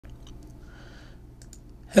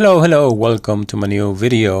Hello, welcome to my new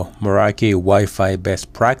video, Meraki Wi-Fi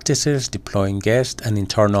Best Practices Deploying Guest and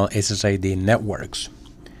Internal SSID Networks.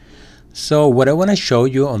 So what I want to show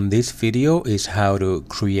you on this video is how to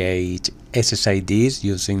create SSIDs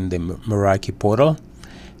using the Meraki portal.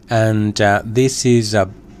 And this is a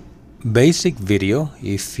basic video.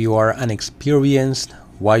 If you are an experienced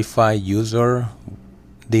Wi-Fi user,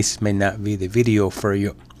 this may not be the video for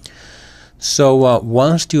you. So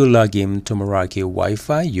once you log in to Meraki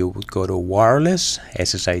Wi-Fi, you would go to Wireless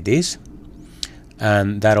SSIDs,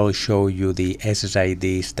 and that'll show you the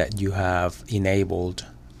SSIDs that you have enabled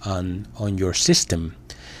on your system.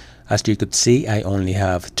 As you could see, I only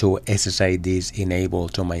have 2 SSIDs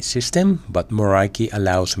enabled to my system, but Meraki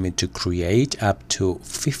allows me to create up to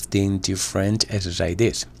 15 different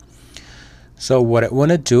SSIDs. So what I want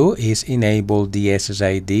to do is enable the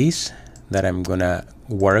SSIDs that I'm gonna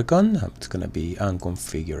work on. It's gonna be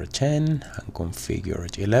unconfigured 10,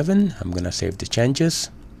 unconfigured 11. I'm gonna save the changes.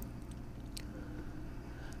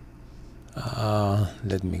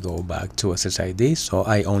 Let me go back to SSID, so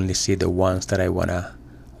I only see the ones that I wanna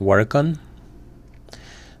work on.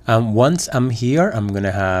 And once I'm here, I'm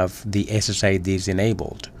gonna have the SSIDs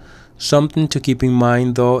enabled. Something to keep in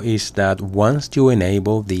mind though is that once you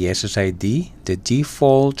enable the SSID, the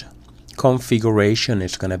default configuration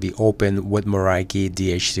is going to be open with Meraki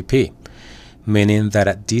DHCP, meaning that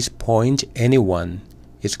at this point anyone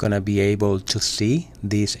is going to be able to see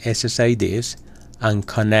these SSIDs and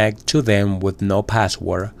connect to them with no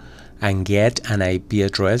password and get an IP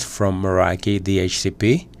address from Meraki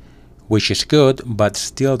DHCP, which is good, but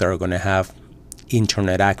still they're going to have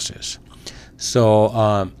internet access.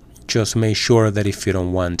 So just make sure that if you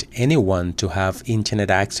don't want anyone to have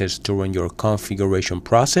internet access during your configuration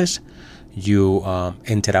process, you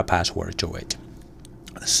enter a password to it.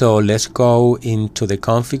 So let's go into the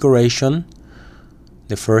configuration.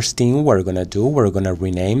 The first thing we're gonna do, we're gonna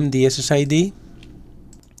rename the SSID,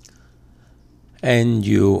 and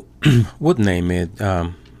you would name it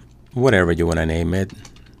whatever you want to name it,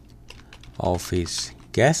 Office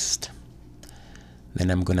Guest. Then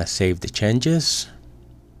I'm gonna save the changes.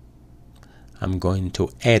 I'm going to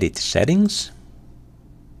edit settings.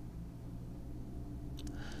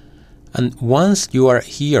 And once you are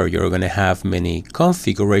here, you're going to have many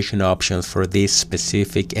configuration options for this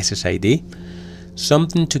specific SSID.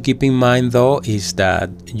 Something to keep in mind though is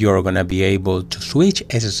that you're going to be able to switch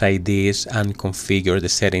SSIDs and configure the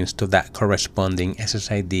settings to that corresponding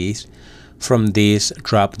SSIDs from this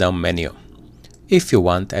drop-down menu. If you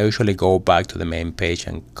want, I usually go back to the main page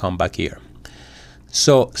and come back here.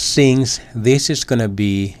 So since this is going to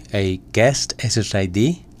be a guest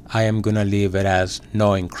SSID, I am going to leave it as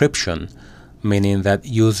no encryption, meaning that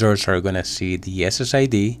users are going to see the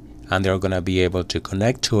SSID and they're going to be able to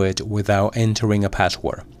connect to it without entering a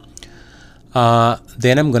password.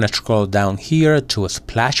 Then I'm going to scroll down here to a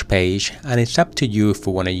splash page, and it's up to you if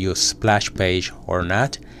you want to use splash page or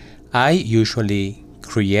not. I usually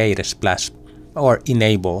create a splash or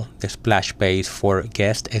enable the splash page for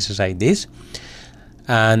guest SSIDs,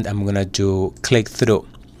 and I'm going to do click through,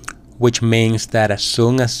 which means that as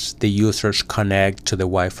soon as the users connect to the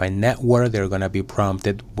Wi-Fi network, they're going to be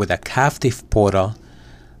prompted with a captive portal,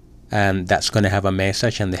 and that's going to have a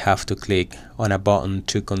message, and they have to click on a button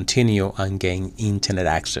to continue and gain internet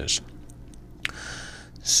access.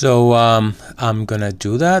 So I'm going to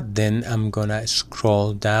do that. Then I'm going to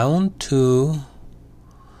scroll down to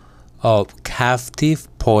captive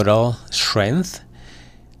portal strength.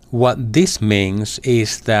 What this means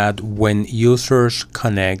is that when users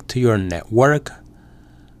connect to your network,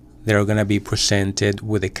 they're going to be presented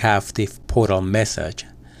with a captive portal message,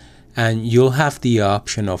 and you'll have the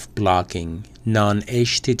option of blocking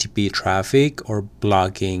non-HTTP traffic or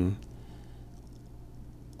blocking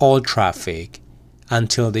all traffic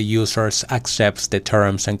until the users accepts the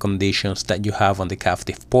terms and conditions that you have on the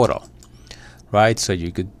captive portal, right? So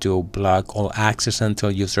you could do block all access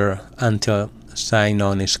until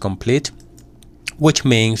sign-on is complete, which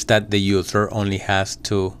means that the user only has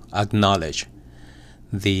to acknowledge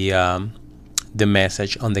the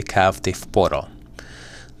message on the captive portal.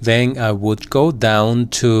 Then I would go down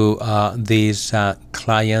to this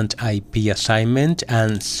client IP assignment,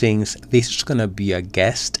 and since this is going to be a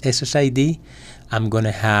guest SSID, I'm going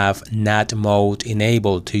to have NAT mode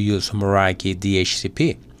enabled to use Meraki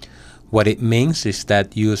DHCP. What it means is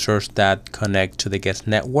that users that connect to the guest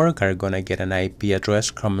network are going to get an IP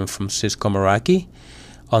address coming from Cisco Meraki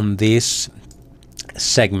on this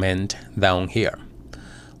segment down here.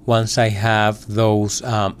 Once I have those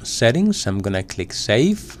settings, I'm going to click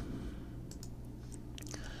Save.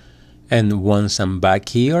 And once I'm back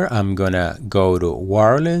here, I'm gonna go to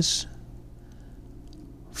wireless,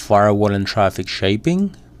 firewall and traffic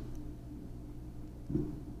shaping.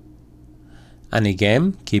 And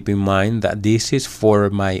again, keep in mind that this is for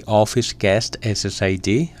my Office Guest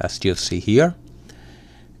SSID, as you see here.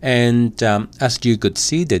 And as you could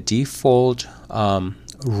see, the default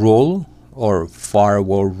rule or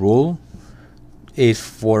firewall rule is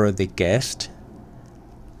for the guest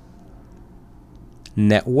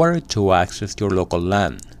network to access your local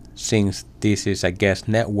LAN. Since this is a guest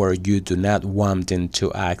network, you do not want them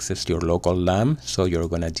to access your local LAN, so you're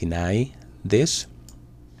going to deny this.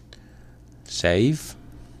 Save.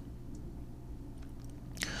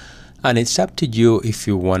 And it's up to you if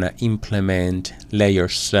you want to implement layer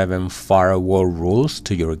 7 firewall rules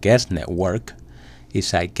to your guest network.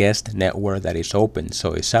 It's a guest network that is open,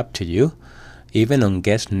 so it's up to you. Even on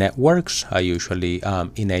guest networks, I usually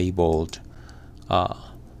enabled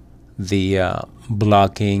the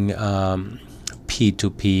blocking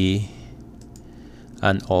P2P,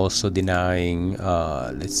 and also denying,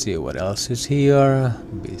 let's see what else is here,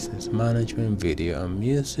 business management, video and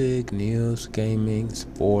music, news, gaming,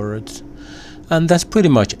 sports, and that's pretty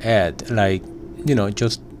much it. Like, you know,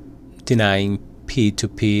 just denying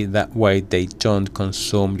P2P, that way they don't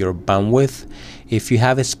consume your bandwidth. If you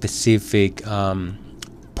have a specific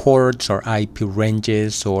ports or IP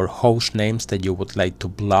ranges or host names that you would like to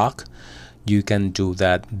block, you can do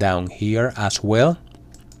that down here as well.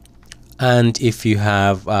 And if you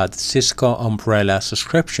have the Cisco umbrella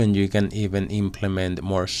subscription, you can even implement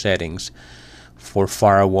more settings for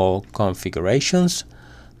firewall configurations.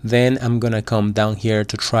 Then I'm gonna come down here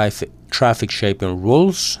to traffic shaping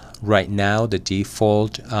rules. Right now the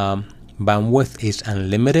default bandwidth is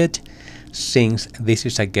unlimited. Since this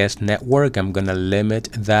is a guest network, I'm gonna limit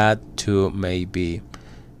that to maybe,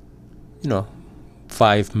 you know,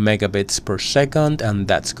 5 megabits per second, and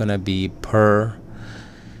that's gonna be per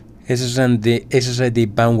SSID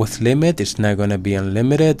bandwidth limit. It's not gonna be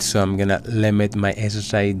unlimited, so I'm gonna limit my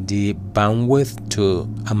SSID bandwidth to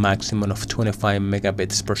a maximum of 25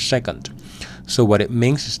 megabits per second. So what it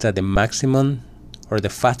means is that the maximum or the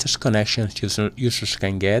fastest connections users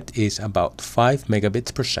can get is about 5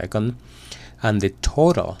 megabits per second, and the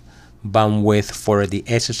total bandwidth for the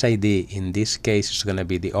SSID, in this case is going to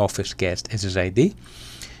be the Office Guest SSID,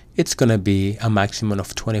 it's going to be a maximum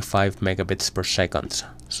of 25 megabits per second.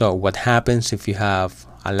 So what happens if you have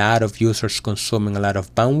a lot of users consuming a lot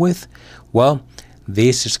of bandwidth? Well,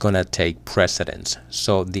 this is going to take precedence.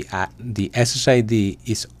 So the SSID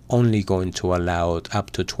is only going to allow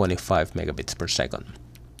up to 25 megabits per second.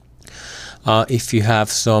 If you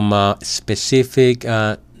have some specific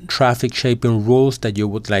traffic shaping rules that you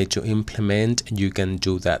would like to implement, you can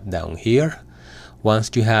do that down here. Once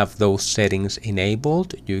you have those settings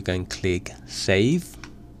enabled, you can click Save.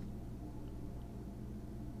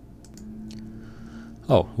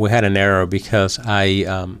 Oh, we had an error because I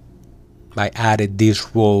added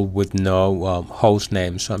this rule with no host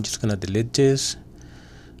name, so I'm just gonna delete this.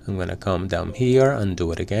 I'm gonna come down here and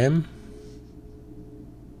do it again.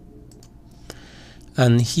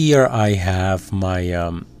 And here I have my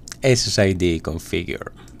SSID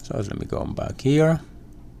configured. So let me go back here.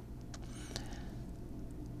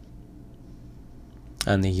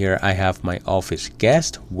 And here I have my Office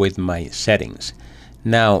Guest with my settings.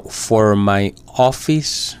 Now for my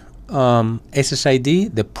Office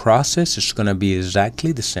SSID, the process is going to be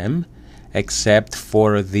exactly the same, except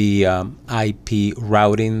for the IP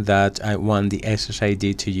routing that I want the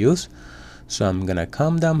SSID to use. So I'm going to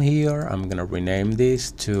come down here. I'm going to rename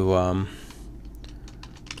this to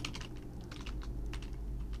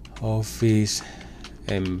Office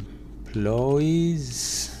Employees.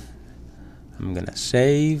 I'm gonna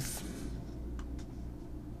save.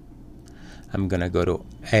 I'm gonna go to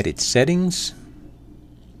Edit Settings.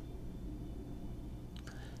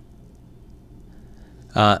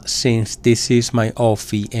 Since this is my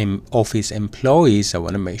Office Employees, I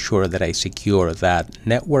want to make sure that I secure that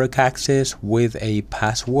network access with a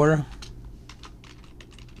password.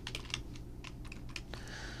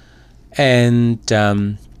 And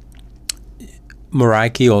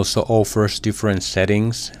Meraki also offers different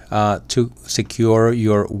settings to secure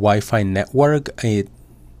your Wi-Fi network.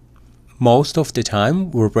 Most of the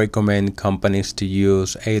time, we recommend companies to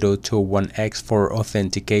use 802.1x for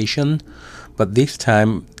authentication, but this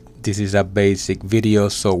time, this is a basic video,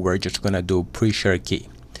 so we're just gonna do pre-share key.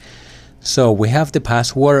 So we have the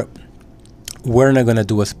password. We're not gonna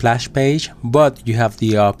do a splash page, but you have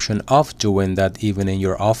the option of doing that even in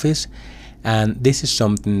your office. And this is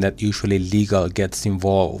something that usually legal gets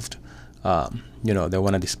involved. you know, they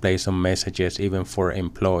want to display some messages even for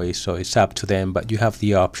employees, so it's up to them, but you have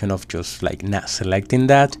the option of just like not selecting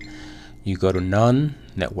that. You go to none,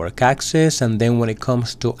 network access, and then when it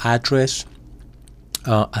comes to address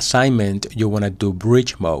assignment, you want to do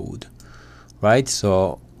bridge mode, right?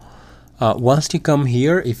 So once you come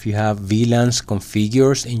here, if you have VLANs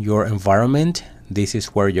configured in your environment, this is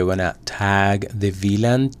where you're gonna tag the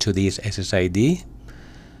VLAN to this SSID.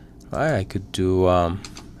 Right, I could do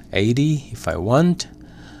 80 if I want,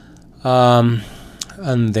 and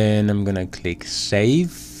then I'm gonna click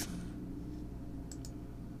save.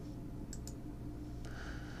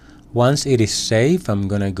 Once it is saved, I'm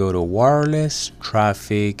gonna go to wireless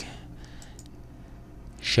traffic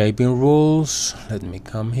shaping rules. Let me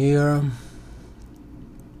come here.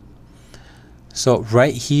 So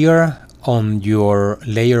right here on your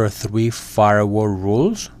layer 3 firewall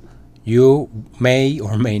rules, you may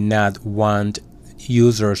or may not want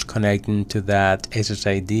users connecting to that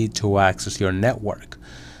SSID to access your network.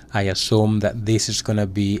 I assume that this is going to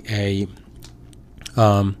be an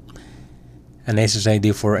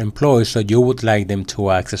SSID for employees, so you would like them to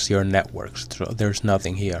access your networks. So there's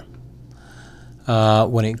nothing here.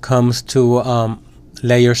 When it comes to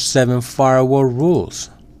layer 7 firewall rules,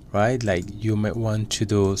 right? Like you might want to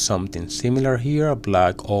do something similar here,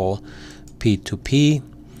 block all P2P.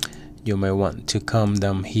 You may want to come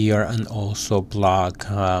down here and also block,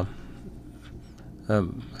 I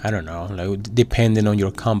don't know, like depending on your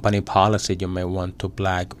company policy, you may want to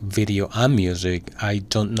block video and music. I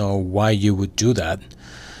don't know why you would do that,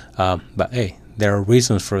 but hey, there are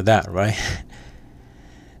reasons for that, right?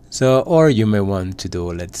 So, or you may want to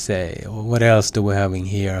do, let's say, what else do we have in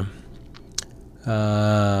here?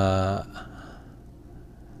 Right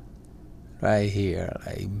here,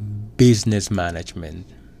 like business management.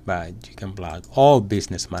 But you can block all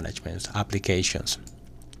business management applications.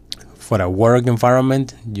 For a work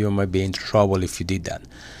environment, you might be in trouble if you did that.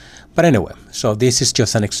 But anyway, so this is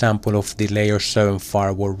just an example of the layer 7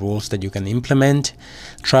 firewall rules that you can implement.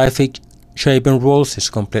 Traffic shaping rules is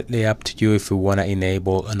completely up to you if you want to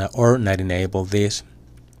enable or not enable this.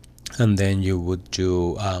 And then you would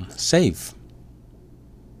do save.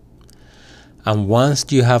 And once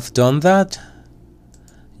you have done that,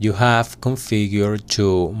 you have configured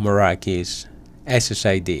 2 Meraki's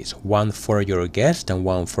SSIDs, one for your guest and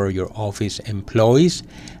one for your office employees.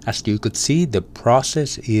 As you could see, the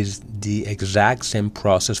process is the exact same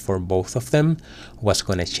process for both of them. What's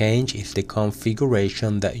going to change is the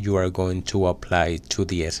configuration that you are going to apply to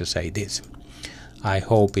the SSIDs. I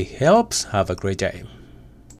hope it helps. Have a great day.